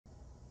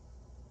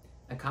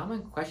A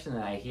common question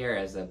that I hear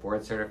as a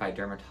board-certified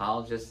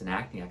dermatologist and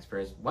acne expert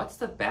is, what's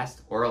the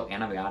best oral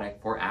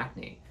antibiotic for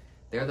acne?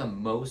 They're the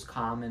most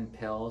common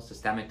pill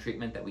systemic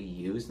treatment that we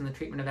use in the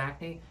treatment of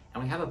acne,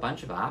 and we have a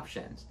bunch of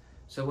options.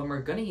 So when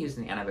we're going to use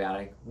an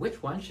antibiotic,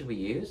 which one should we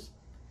use?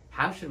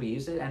 How should we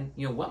use it? And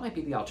what might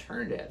be the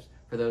alternatives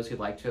for those who'd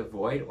like to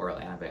avoid oral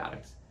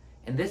antibiotics?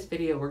 In this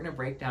video, we're going to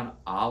break down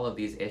all of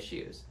these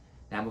issues.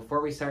 Now, before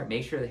we start,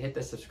 make sure to hit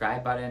the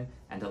subscribe button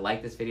and to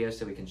like this video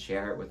so we can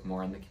share it with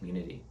more in the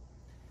community.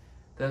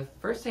 The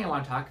first thing I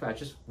want to talk about is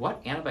just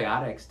what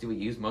antibiotics do we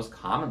use most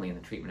commonly in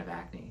the treatment of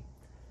acne?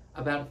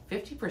 About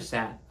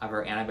 50% of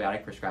our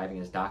antibiotic prescribing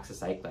is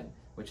doxycycline,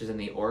 which is in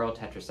the oral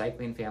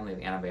tetracycline family of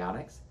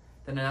antibiotics.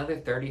 Then another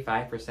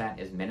 35%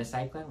 is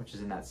minocycline, which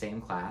is in that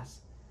same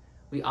class.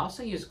 We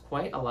also use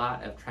quite a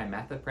lot of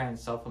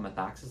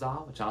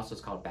trimethoprim-sulfamethoxazole, which also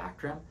is called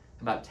Bactrim.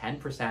 About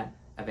 10%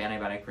 of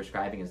antibiotic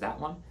prescribing is that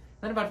one.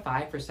 Then about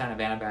 5% of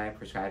antibiotic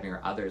prescribing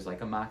are others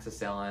like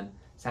amoxicillin,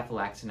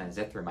 cephalexin, and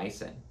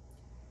azithromycin.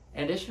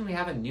 In addition, we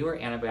have a newer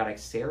antibiotic,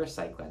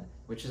 sarecycline,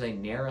 which is a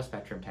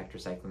narrow-spectrum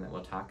tetracycline that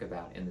we'll talk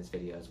about in this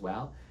video as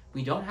well.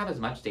 We don't have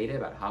as much data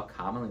about how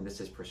commonly this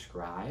is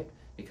prescribed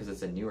because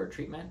it's a newer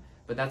treatment,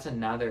 but that's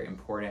another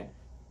important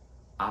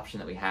option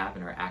that we have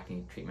in our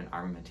acne treatment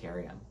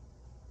armamentarium.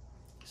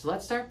 So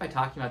let's start by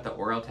talking about the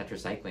oral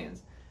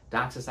tetracyclines,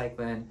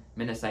 doxycycline,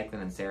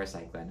 minocycline, and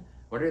sarecycline.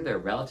 What are their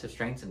relative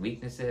strengths and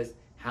weaknesses?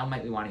 How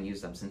might we want to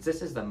use them, since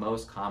this is the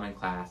most common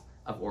class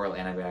of oral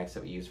antibiotics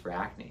that we use for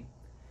acne?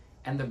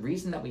 And the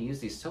reason that we use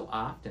these so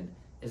often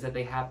is that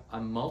they have a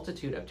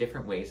multitude of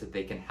different ways that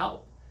they can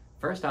help.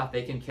 First off,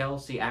 they can kill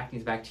C.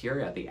 acnes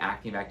bacteria. The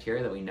acne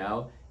bacteria that we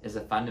know is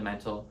a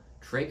fundamental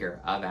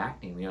trigger of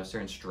acne. We know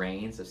certain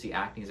strains of C.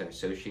 acnes are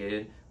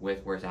associated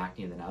with worse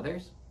acne than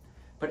others.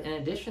 But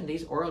in addition,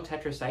 these oral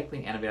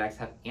tetracycline antibiotics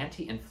have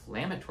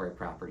anti-inflammatory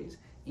properties.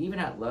 Even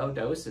at low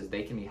doses,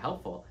 they can be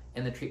helpful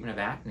in the treatment of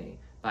acne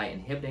by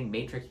inhibiting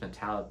matrix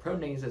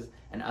metalloproteinases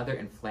and other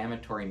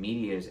inflammatory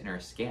mediators in our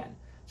skin.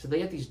 So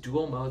they have these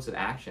dual modes of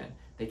action.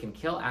 They can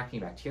kill acne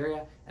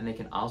bacteria, and they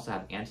can also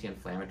have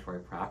anti-inflammatory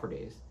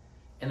properties.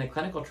 In the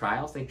clinical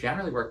trials, they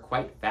generally work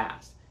quite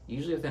fast.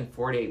 Usually within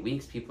 4 to 8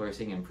 weeks, people are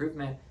seeing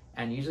improvement,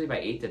 and usually by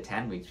 8 to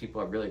 10 weeks,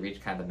 people have really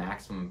reached kind of the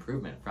maximum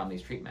improvement from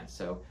these treatments.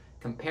 So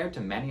compared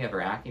to many of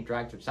our acne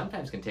drugs, which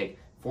sometimes can take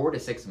 4 to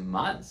 6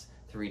 months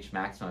to reach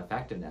maximum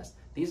effectiveness,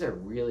 these are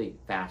really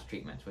fast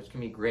treatments, which can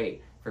be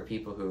great for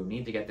people who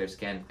need to get their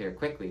skin clear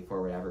quickly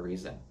for whatever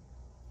reason.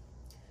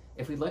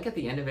 If we look at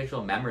the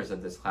individual members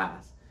of this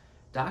class,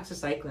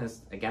 doxycycline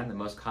is, again, the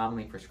most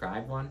commonly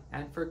prescribed one,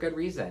 and for good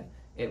reason.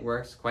 It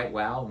works quite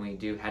well when we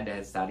do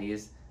head-to-head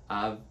studies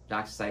of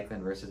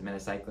doxycycline versus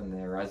minocycline.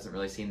 There doesn't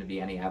really seem to be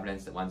any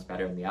evidence that one's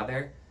better than the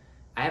other.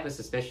 I have a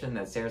suspicion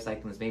that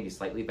sarecycline is maybe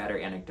slightly better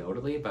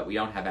anecdotally, but we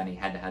don't have any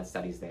head-to-head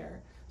studies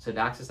there. So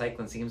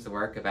doxycycline seems to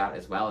work about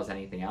as well as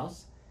anything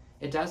else.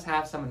 It does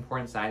have some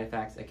important side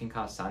effects. It can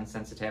cause sun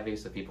sensitivity,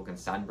 so people can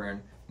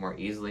sunburn more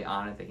easily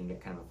on it. They can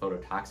get kind of a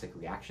phototoxic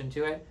reaction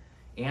to it.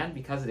 And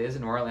because it is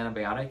an oral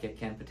antibiotic, it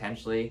can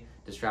potentially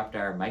disrupt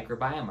our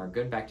microbiome, our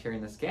good bacteria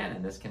in the skin,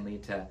 and this can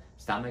lead to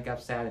stomach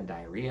upset and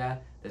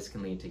diarrhea. This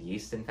can lead to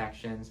yeast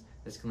infections.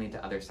 This can lead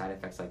to other side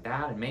effects like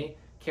that, and may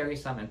carry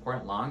some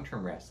important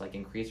long-term risks, like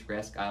increased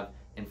risk of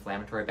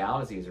inflammatory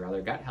bowel disease or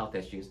other gut health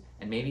issues,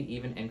 and maybe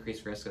even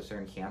increased risk of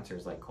certain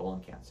cancers like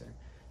colon cancer.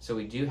 So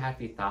we do have to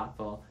be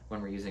thoughtful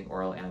when we're using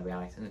oral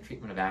antibiotics in the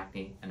treatment of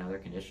acne and other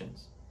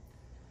conditions.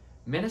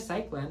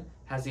 Minocycline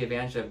has the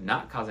advantage of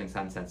not causing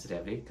sun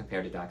sensitivity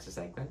compared to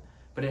doxycycline,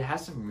 but it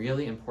has some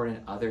really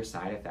important other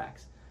side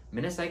effects.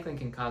 Minocycline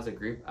can cause a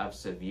group of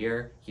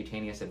severe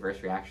cutaneous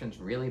adverse reactions,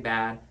 really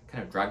bad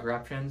kind of drug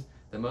eruptions,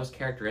 the most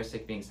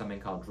characteristic being something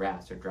called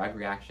DRESS, or drug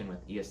reaction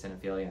with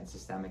eosinophilia and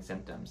systemic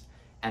symptoms.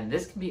 And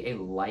this can be a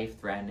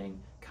life-threatening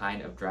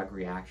kind of drug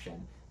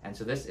reaction. And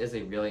so this is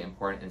a really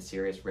important and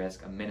serious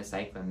risk of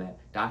minocycline that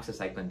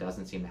doxycycline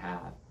doesn't seem to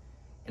have.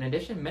 In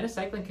addition,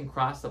 minocycline can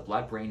cross the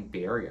blood-brain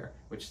barrier,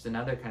 which is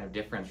another kind of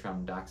difference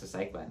from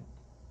doxycycline.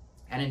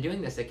 And in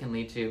doing this, it can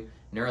lead to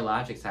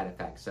neurologic side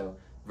effects, so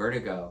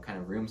vertigo, kind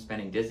of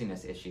room-spinning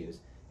dizziness issues.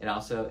 It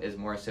also is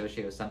more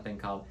associated with something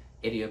called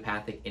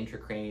idiopathic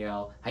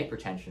intracranial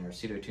hypertension, or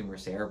pseudotumor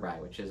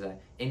cerebri, which is an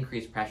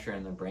increased pressure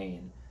in the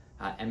brain.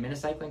 And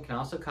minocycline can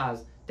also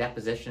cause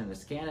deposition in the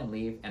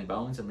skin and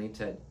bones and lead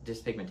to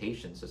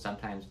dyspigmentation. So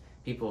sometimes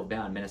people who have been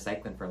on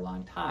minocycline for a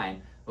long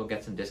time will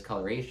get some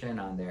discoloration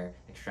on their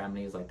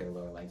extremities, like their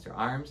lower legs or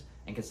arms,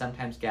 and can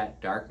sometimes get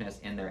darkness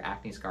in their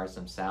acne scars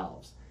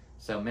themselves.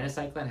 So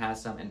minocycline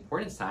has some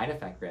important side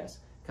effect risks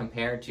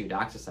compared to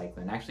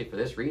doxycycline. Actually, for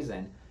this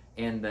reason,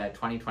 in the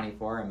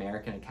 2024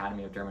 American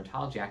Academy of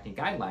Dermatology Acne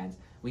Guidelines,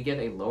 we give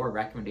a lower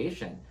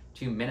recommendation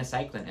to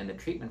minocycline in the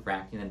treatment for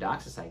acne than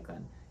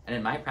doxycycline. And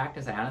in my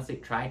practice, I honestly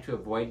try to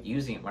avoid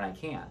using it when I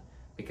can,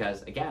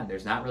 because again,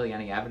 there's not really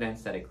any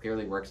evidence that it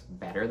clearly works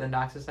better than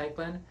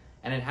doxycycline,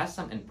 and it has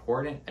some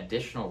important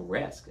additional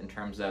risk in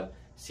terms of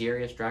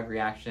serious drug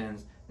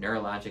reactions,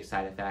 neurologic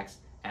side effects,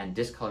 and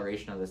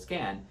discoloration of the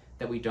skin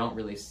that we don't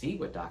really see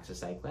with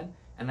doxycycline,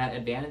 and that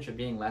advantage of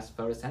being less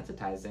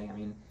photosensitizing. I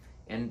mean,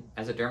 and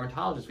as a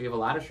dermatologist, we have a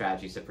lot of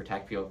strategies to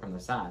protect people from the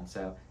sun,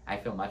 so I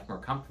feel much more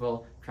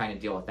comfortable trying to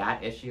deal with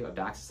that issue of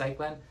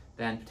doxycycline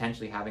than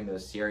potentially having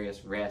those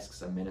serious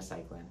risks of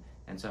minocycline.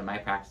 And so in my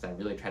practice, I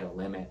really try to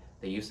limit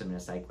the use of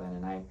minocycline,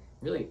 and I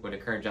really would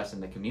encourage us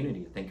in the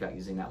community to think about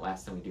using that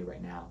less than we do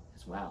right now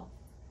as well.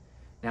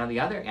 Now, the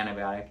other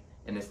antibiotic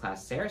in this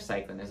class,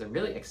 sarecycline, is a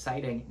really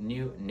exciting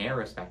new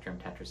narrow spectrum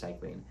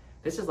tetracycline.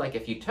 This is like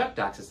if you took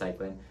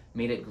doxycycline,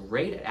 made it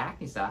great at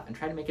acne stuff, and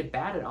tried to make it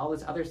bad at all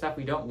this other stuff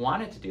we don't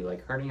want it to do,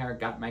 like hurting our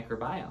gut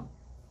microbiome.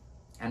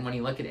 And when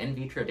you look at in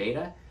vitro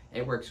data,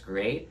 it works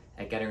great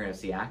at getting rid of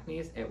C.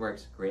 acnes, it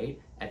works great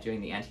at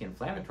doing the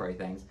anti-inflammatory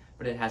things,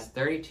 but it has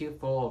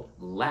 32-fold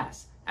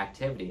less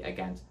activity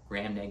against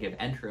gram-negative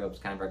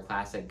enterobes, kind of our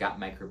classic gut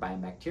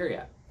microbiome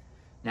bacteria.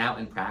 Now,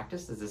 in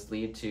practice, does this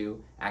lead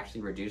to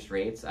actually reduced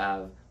rates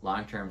of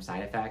long-term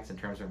side effects in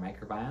terms of our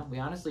microbiome? We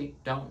honestly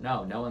don't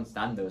know. No one's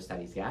done those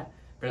studies yet,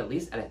 but at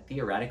least at a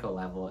theoretical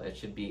level, it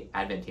should be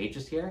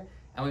advantageous here.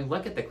 And when we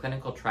look at the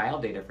clinical trial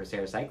data for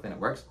sarecycline, it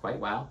works quite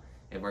well.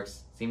 It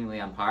works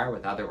seemingly on par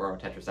with other oral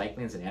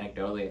tetracyclines, and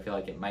anecdotally, I feel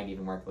like it might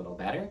even work a little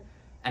better.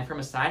 And from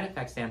a side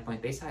effect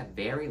standpoint, they saw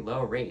very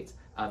low rates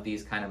of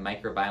these kind of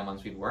microbiome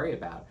ones we'd worry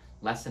about.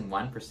 Less than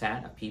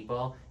 1% of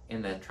people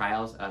in the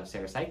trials of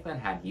sarecycline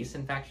had yeast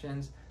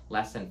infections.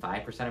 Less than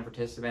 5% of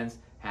participants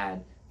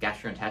had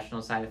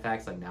gastrointestinal side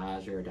effects like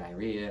nausea or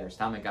diarrhea or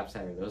stomach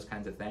upset or those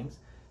kinds of things.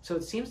 So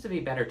it seems to be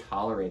better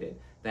tolerated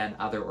than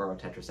other oral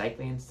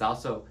tetracyclines. It's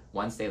also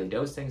once daily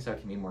dosing, so it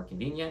can be more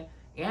convenient.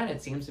 And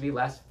it seems to be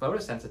less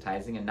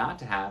photosensitizing and not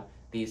to have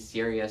these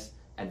serious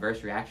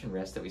adverse reaction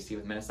risks that we see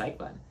with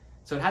minocycline.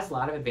 So it has a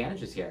lot of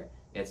advantages here.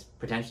 It's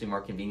potentially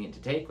more convenient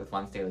to take with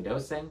once daily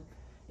dosing.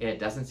 It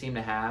doesn't seem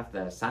to have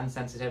the sun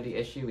sensitivity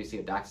issue we see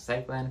with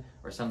doxycycline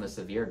or some of the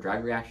severe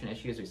drug reaction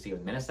issues we see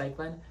with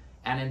minocycline.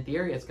 And in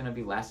theory, it's going to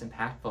be less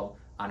impactful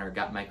on our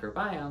gut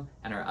microbiome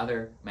and our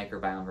other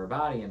microbiome of our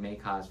body and may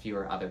cause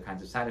fewer other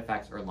kinds of side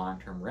effects or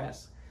long-term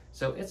risks.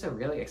 So it's a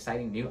really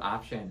exciting new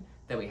option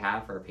that we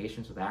have for our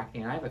patients with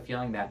acne. And I have a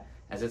feeling that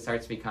as it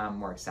starts to become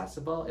more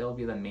accessible, it will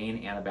be the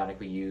main antibiotic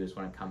we use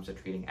when it comes to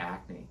treating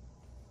acne.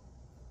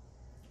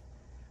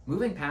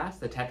 Moving past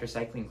the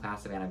tetracycline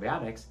class of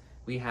antibiotics,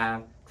 we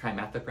have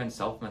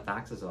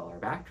trimethoprim-sulfamethoxazole, or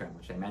Bactrim,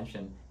 which I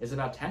mentioned is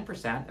about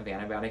 10% of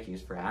antibiotic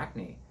use for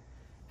acne.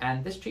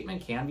 And this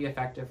treatment can be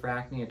effective for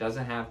acne. It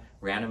doesn't have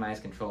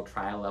randomized controlled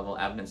trial level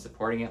evidence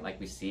supporting it like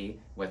we see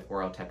with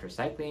oral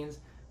tetracyclines,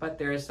 but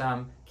there is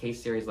some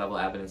case series level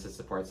evidence that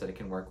supports that it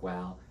can work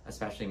well,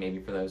 especially maybe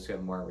for those who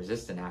have more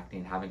resistant acne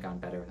and haven't gone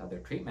better with other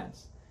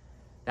treatments.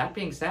 That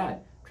being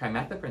said,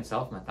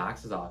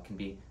 trimethoprim-sulfamethoxazole can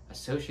be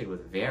associated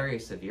with very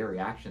severe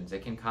reactions.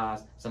 It can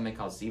cause something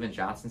called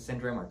Stevens-Johnson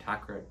syndrome or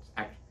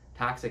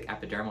toxic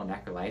epidermal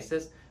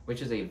necrolysis,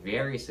 which is a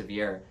very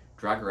severe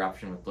drug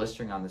eruption with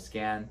blistering on the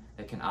skin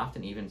that can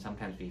often even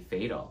sometimes be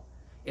fatal.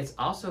 It's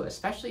also,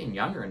 especially in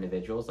younger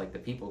individuals, like the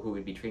people who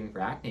would be treating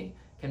for acne,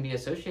 can be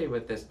associated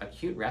with this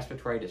acute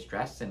respiratory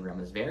distress syndrome,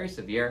 this very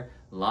severe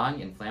lung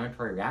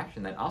inflammatory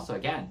reaction that also,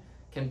 again,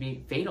 can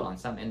be fatal in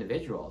some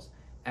individuals.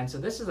 And so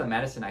this is a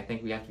medicine I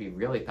think we have to be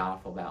really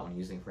thoughtful about when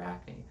using for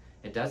acne.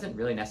 It doesn't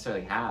really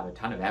necessarily have a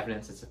ton of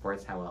evidence that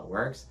supports how well it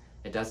works.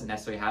 It doesn't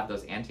necessarily have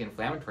those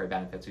anti-inflammatory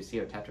benefits we see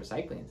with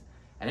tetracyclines.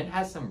 And it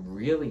has some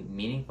really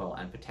meaningful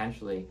and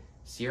potentially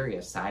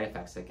serious side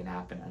effects that can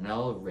happen. And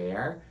although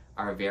rare,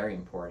 are very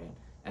important.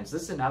 And so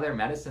this is another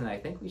medicine that I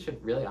think we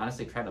should really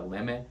honestly try to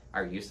limit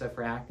our use of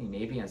for acne.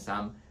 Maybe in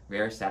some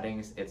rare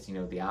settings, it's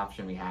the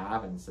option we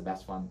have and it's the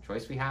best one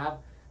choice we have.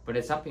 But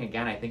it's something,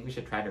 again, I think we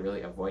should try to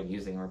really avoid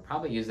using. We're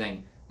probably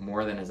using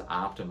more than is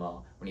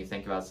optimal when you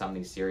think about some of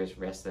these serious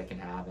risks that can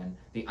have and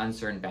the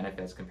uncertain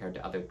benefits compared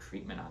to other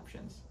treatment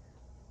options.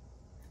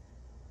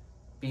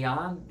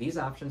 Beyond these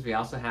options, we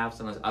also have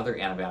some of those other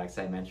antibiotics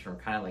that I mentioned are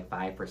kind of like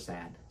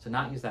 5%, so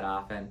not used that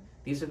often.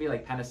 These would be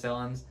like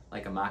penicillins,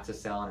 like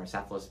amoxicillin, or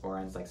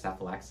cephalosporins, like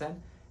cephalexin,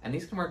 and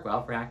these can work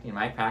well for acne. In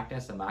my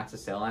practice,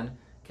 amoxicillin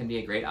can be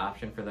a great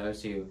option for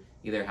those who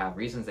either have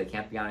reasons they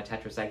can't be on a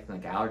tetracycline,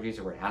 like allergies,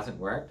 or where it hasn't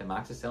worked.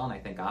 Amoxicillin, I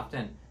think,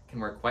 often can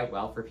work quite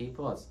well for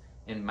people. It's,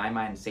 in my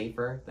mind,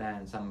 safer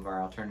than some of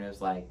our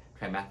alternatives like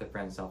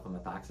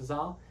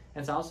trimethoprim-sulfamethoxazole.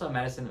 And it's also a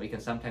medicine that we can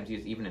sometimes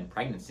use even in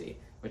pregnancy,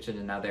 which is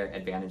another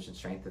advantage and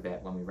strength of it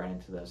when we run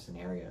into those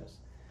scenarios.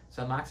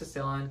 So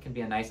amoxicillin can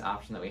be a nice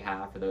option that we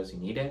have for those who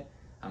need it.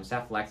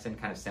 Cephalexin,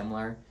 kind of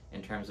similar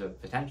in terms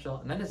of potential.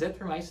 And then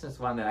azithromycin is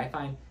one that I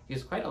find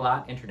used quite a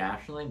lot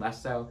internationally,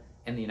 less so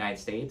in the United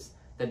States.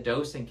 The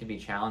dosing can be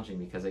challenging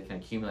because it can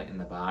accumulate in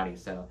the body,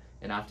 so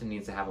it often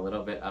needs to have a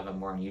little bit of a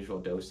more unusual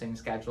dosing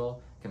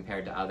schedule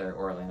compared to other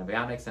oral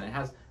antibiotics, and it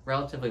has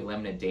relatively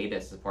limited data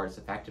to support its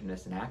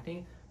effectiveness in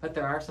acne, but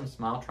there are some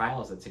small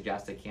trials that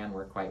suggest it can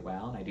work quite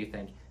well, and I do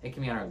think it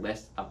can be on our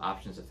list of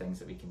options of things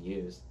that we can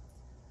use.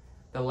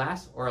 The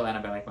last oral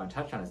antibiotic I want to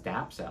touch on is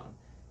dapsone.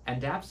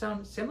 And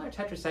dapsone, similar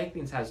to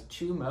tetracyclines, has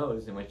two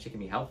modes in which it can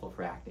be helpful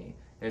for acne.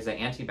 There's an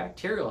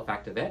antibacterial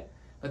effect of it,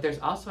 but there's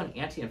also an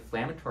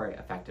anti-inflammatory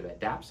effect of it.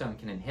 Dapsone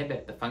can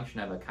inhibit the function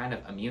of a kind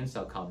of immune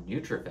cell called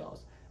neutrophils,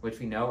 which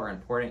we know are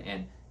important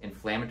in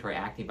inflammatory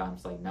acne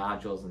bumps like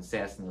nodules and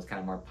cysts and those kind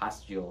of more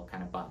pustule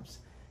kind of bumps.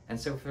 And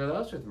so for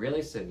those with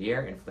really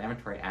severe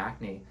inflammatory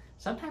acne,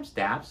 sometimes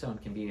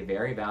dapsone can be a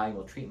very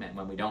valuable treatment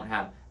when we don't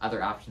have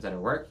other options that are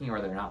working or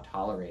they're not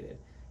tolerated.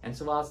 And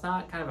so while it's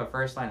not kind of a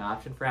first-line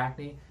option for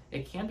acne,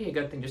 it can be a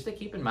good thing just to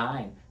keep in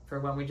mind for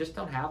when we just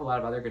don't have a lot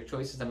of other good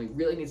choices and we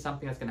really need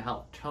something that's going to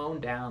help tone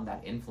down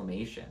that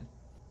inflammation.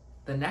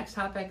 The next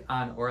topic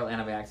on oral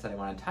antibiotics that I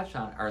want to touch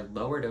on are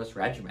lower dose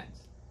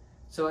regimens.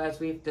 So as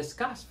we've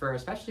discussed, for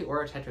especially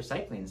oral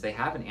tetracyclines, they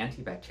have an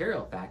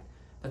antibacterial effect,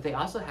 but they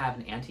also have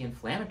an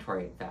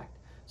anti-inflammatory effect.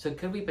 So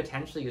could we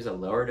potentially use a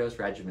lower dose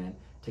regimen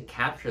to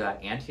capture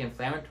that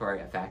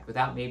anti-inflammatory effect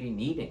without maybe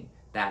needing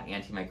that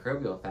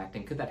antimicrobial effect,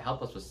 and could that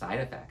help us with side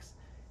effects?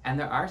 And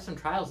there are some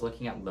trials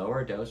looking at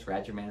lower dose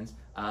regimens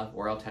of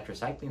oral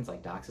tetracyclines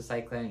like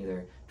doxycycline,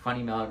 either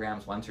 20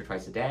 milligrams once or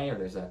twice a day, or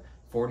there's a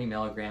 40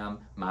 milligram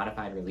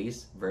modified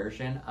release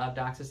version of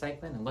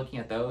doxycycline, and looking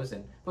at those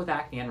in both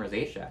acne and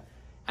rosacea.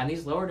 And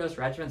these lower dose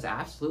regimens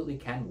absolutely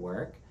can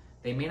work.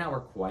 They may not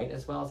work quite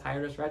as well as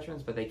higher dose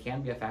regimens, but they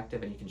can be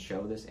effective, and you can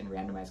show this in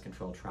randomized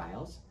controlled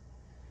trials.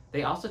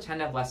 They also tend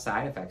to have less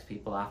side effects.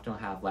 People often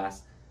have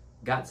less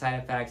gut side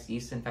effects,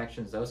 yeast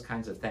infections, those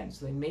kinds of things.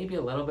 So they may be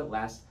a little bit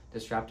less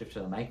disruptive to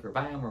the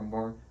microbiome or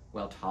more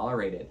well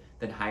tolerated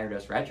than higher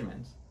dose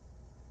regimens.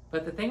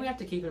 But the thing we have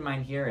to keep in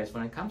mind here is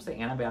when it comes to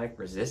antibiotic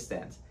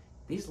resistance,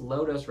 these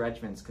low dose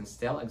regimens can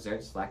still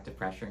exert selective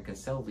pressure and can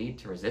still lead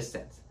to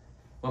resistance.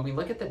 When we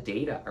look at the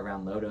data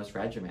around low dose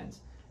regimens,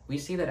 we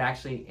see that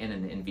actually in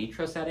an in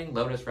vitro setting,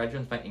 low dose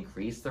regimens might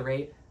increase the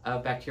rate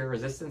of bacterial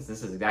resistance.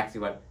 This is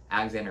exactly what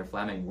Alexander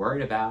Fleming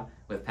worried about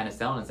with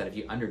penicillin, is that if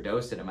you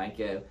underdose it, it might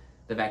give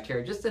the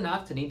bacteria just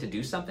enough to need to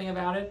do something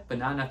about it, but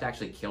not enough to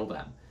actually kill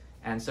them.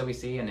 And so we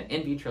see in an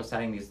in vitro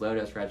setting, these low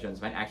dose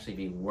regimens might actually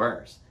be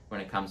worse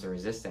when it comes to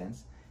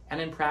resistance.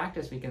 And in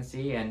practice, we can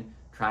see in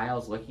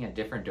trials looking at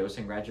different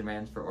dosing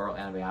regimens for oral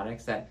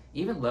antibiotics that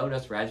even low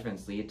dose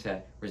regimens lead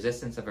to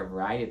resistance of a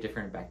variety of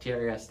different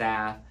bacteria,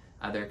 staph,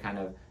 other kind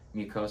of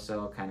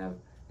mucosal kind of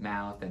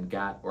mouth and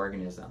gut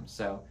organisms.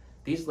 So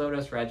these low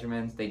dose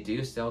regimens, they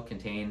do still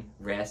contain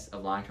risks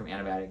of long-term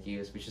antibiotic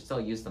use. We should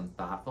still use them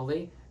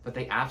thoughtfully, but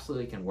they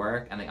absolutely can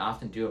work, and they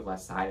often do have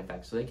less side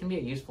effects. So they can be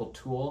a useful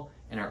tool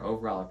in our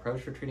overall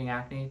approach for treating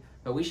acne,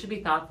 but we should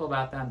be thoughtful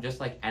about them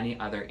just like any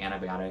other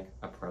antibiotic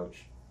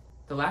approach.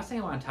 The last thing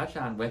I want to touch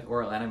on with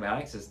oral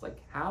antibiotics is like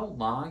how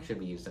long should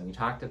we use them? We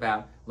talked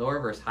about lower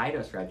versus high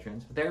dose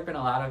regimens, but there have been a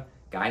lot of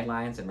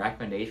guidelines and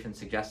recommendations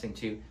suggesting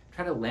to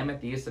try to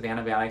limit the use of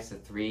antibiotics to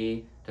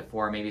 3 to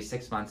 4, maybe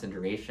 6 months in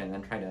duration, and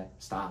then try to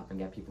stop and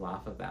get people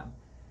off of them.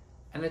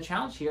 And the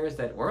challenge here is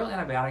that oral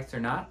antibiotics are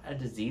not a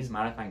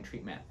disease-modifying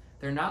treatment.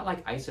 They're not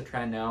like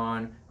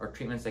isotretinoin or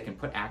treatments that can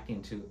put acne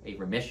into a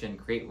remission,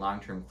 create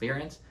long-term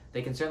clearance.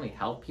 They can certainly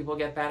help people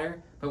get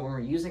better, but when we're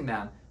using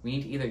them, we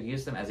need to either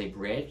use them as a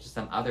bridge to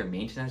some other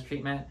maintenance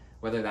treatment,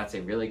 whether that's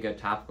a really good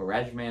topical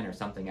regimen or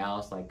something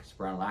else like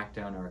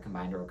spironolactone or a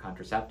combined oral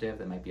contraceptive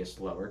that might be a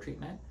slower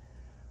treatment,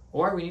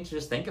 or we need to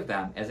just think of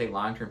them as a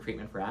long-term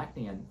treatment for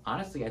acne. And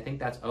honestly, I think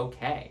that's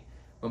okay.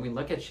 When we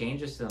look at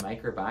changes to the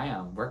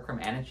microbiome, work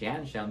from Anna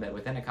Jan shown that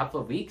within a couple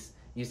of weeks,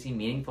 you see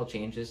meaningful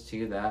changes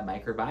to the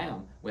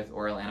microbiome with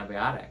oral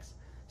antibiotics.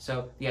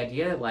 So the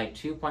idea that like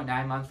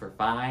 2.9 months were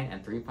fine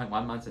and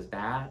 3.1 months is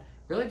bad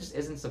really just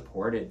isn't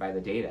supported by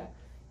the data.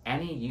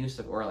 Any use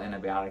of oral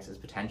antibiotics is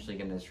potentially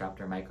going to disrupt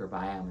our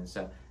microbiome. And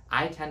so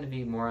I tend to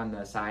be more on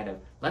the side of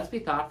let's be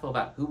thoughtful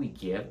about who we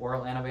give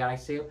oral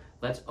antibiotics to.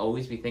 Let's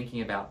always be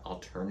thinking about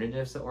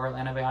alternatives to oral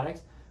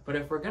antibiotics. But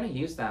if we're going to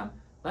use them,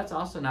 let's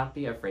also not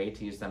be afraid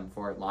to use them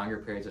for longer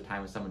periods of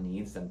time when someone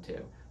needs them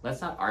to.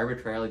 Let's not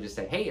arbitrarily just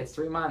say, hey, it's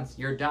 3 months,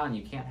 you're done,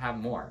 you can't have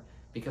more.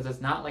 Because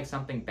it's not like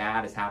something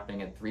bad is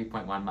happening at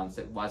 3.1 months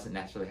that wasn't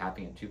necessarily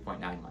happening at 2.9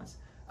 months.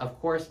 Of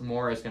course,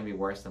 more is going to be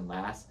worse than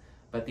less,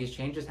 but these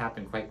changes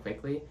happen quite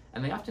quickly,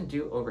 and they often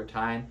do over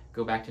time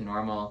go back to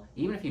normal,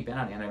 even if you've been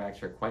on antibiotics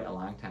for quite a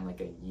long time,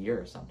 like a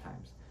year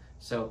sometimes.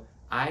 So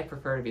I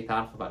prefer to be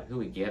thoughtful about who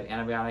we give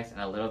antibiotics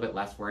and a little bit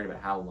less worried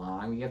about how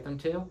long we give them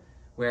to,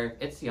 where if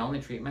it's the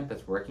only treatment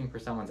that's working for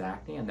someone's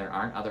acne and there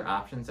aren't other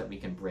options that we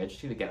can bridge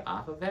to get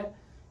off of it,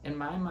 in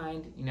my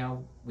mind,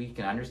 we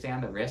can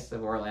understand the risks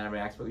of oral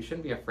antibiotics, but we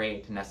shouldn't be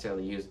afraid to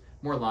necessarily use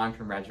more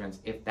long-term regimens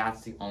if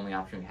that's the only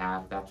option we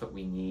have, that's what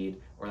we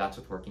need, or that's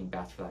what's working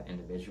best for that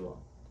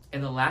individual.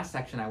 In the last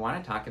section, I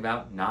want to talk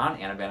about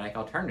non-antibiotic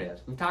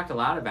alternatives. We've talked a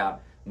lot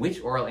about which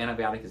oral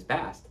antibiotic is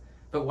best,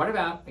 but what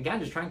about, again,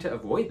 just trying to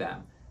avoid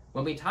them?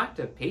 When we talk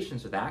to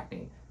patients with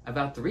acne,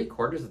 about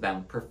 3/4 of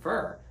them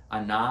prefer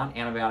a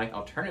non-antibiotic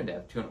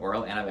alternative to an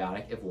oral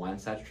antibiotic if one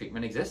such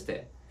treatment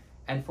existed.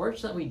 And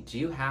fortunately, we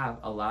do have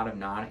a lot of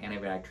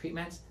non-antibiotic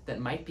treatments that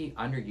might be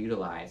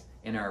underutilized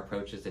in our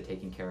approaches to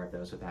taking care of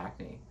those with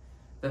acne.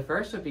 The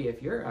first would be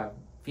if you're a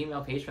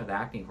female patient with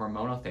acne,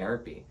 hormonal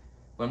therapy.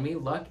 When we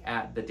look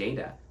at the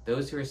data,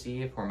 those who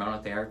receive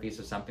hormonal therapies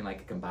of something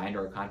like a combined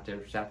oral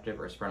contraceptive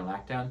or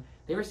spironolactone,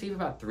 they receive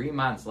about 3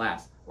 months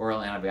less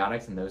oral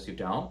antibiotics than those who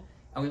don't.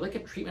 And we look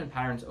at treatment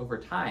patterns over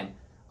time.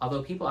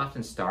 Although people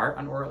often start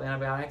on oral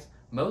antibiotics,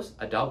 most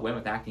adult women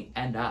with acne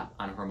end up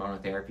on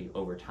hormonal therapy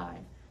over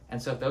time.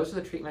 And so if those are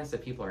the treatments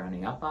that people are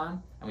ending up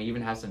on, and we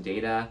even have some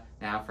data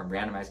now from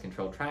randomized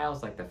controlled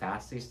trials like the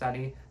FAST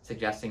study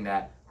suggesting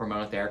that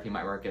hormonal therapy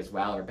might work as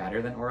well or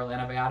better than oral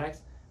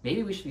antibiotics,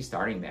 maybe we should be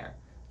starting there.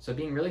 So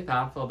being really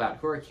thoughtful about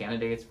who are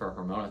candidates for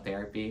hormonal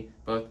therapy,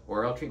 both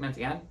oral treatments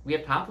and we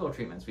have topical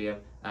treatments. We have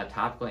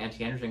topical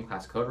anti-androgen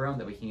clascoterone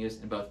that we can use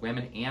in both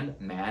women and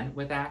men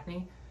with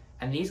acne.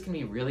 And these can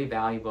be really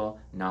valuable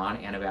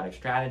non-antibiotic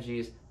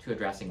strategies to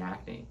addressing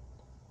acne.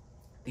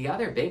 The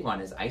other big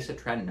one is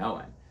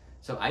isotretinoin.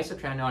 So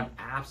isotretinoin,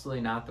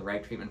 absolutely not the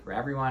right treatment for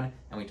everyone,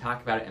 and we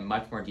talk about it in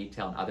much more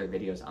detail in other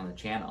videos on the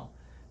channel.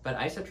 But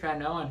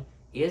isotretinoin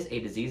is a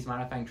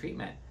disease-modifying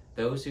treatment.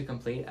 Those who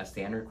complete a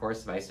standard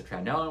course of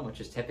isotretinoin,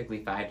 which is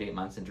typically 5 to 8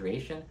 months in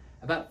duration,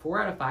 about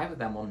 4 out of 5 of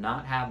them will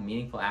not have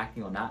meaningful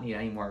acne, will not need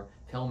any more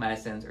pill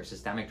medicines or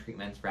systemic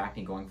treatments for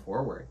acne going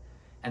forward.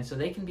 And so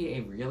they can be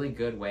a really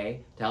good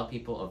way to help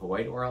people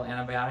avoid oral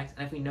antibiotics.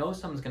 And if we know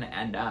someone's going to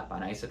end up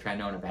on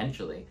isotretinoin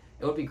eventually,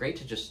 it would be great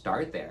to just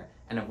start there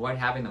and avoid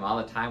having them all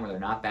the time where they're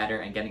not better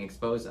and getting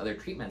exposed to other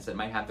treatments that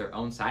might have their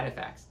own side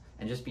effects,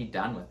 and just be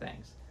done with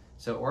things.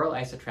 So oral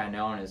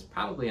isotretinoin is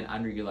probably an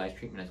underutilized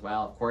treatment as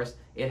well. Of course,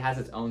 it has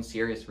its own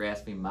serious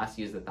risk. We must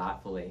use it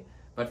thoughtfully.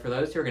 But for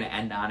those who are going to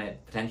end on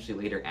it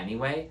potentially later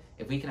anyway,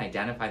 if we can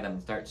identify them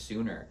and start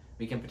sooner,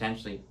 we can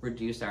potentially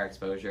reduce our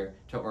exposure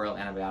to oral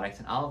antibiotics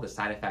and all of the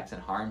side effects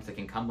and harms that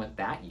can come with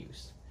that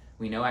use.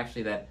 We know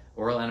actually that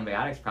oral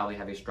antibiotics probably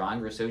have a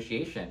stronger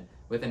association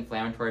with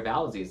inflammatory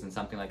bowel disease than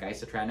something like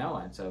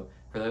isotretinoin. So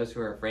for those who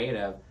are afraid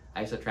of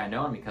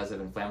isotretinoin because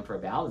of inflammatory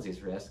bowel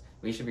disease risk,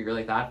 we should be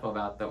really thoughtful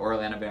about the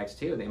oral antibiotics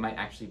too. They might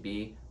actually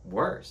be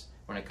worse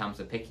when it comes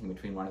to picking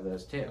between one of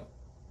those two.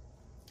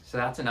 So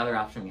that's another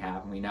option we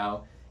have, and we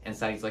know in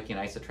studies looking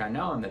at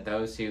isotretinoin that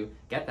those who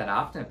get that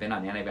often have been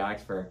on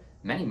antibiotics for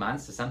many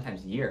months to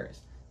sometimes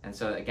years. And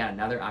so again,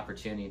 another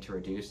opportunity to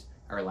reduce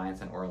our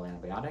reliance on oral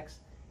antibiotics.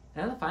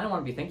 And then the final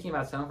one, be thinking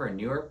about some of our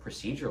newer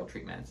procedural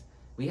treatments.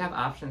 We have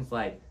options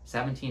like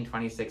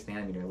 1726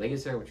 nanometer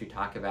laser, which we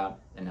talk about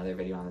in another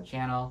video on the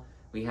channel.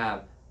 We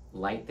have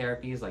light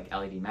therapies like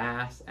LED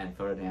masks and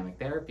photodynamic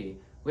therapy,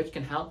 which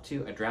can help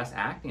to address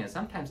acne and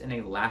sometimes in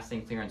a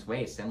lasting clearance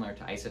way similar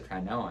to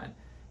isotretinoin.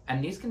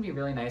 And these can be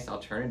really nice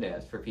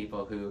alternatives for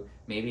people who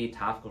maybe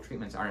topical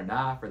treatments aren't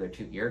enough, or they're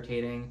too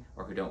irritating,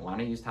 or who don't want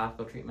to use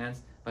topical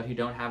treatments, but who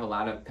don't have a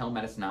lot of pill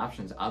medicine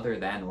options other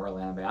than oral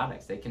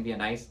antibiotics. They can be a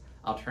nice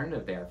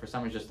alternative there for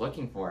someone just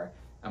looking for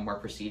a more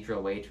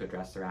procedural way to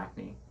address their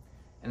acne.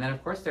 And then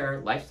of course there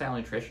are lifestyle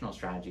nutritional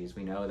strategies.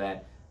 We know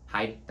that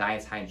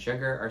diets high in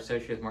sugar are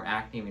associated with more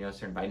acne. We know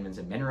certain vitamins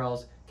and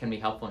minerals can be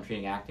helpful in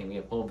treating acne. We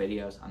have whole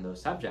videos on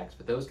those subjects,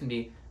 but those can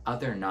be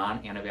other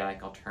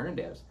non-antibiotic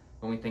alternatives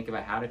when we think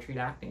about how to treat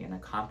acne in a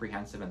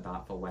comprehensive and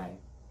thoughtful way.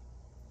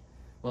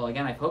 Well,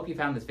 again, I hope you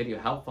found this video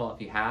helpful.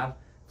 If you have,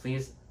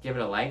 please give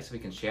it a like so we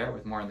can share it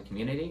with more in the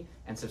community,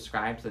 and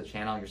subscribe to the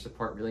channel. Your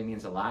support really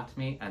means a lot to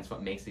me, and it's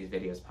what makes these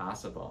videos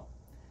possible.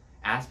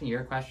 Ask me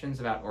your questions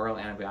about oral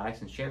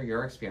antibiotics and share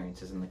your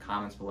experiences in the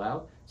comments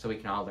below so we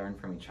can all learn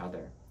from each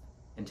other.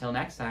 Until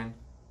next time,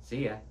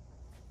 see ya.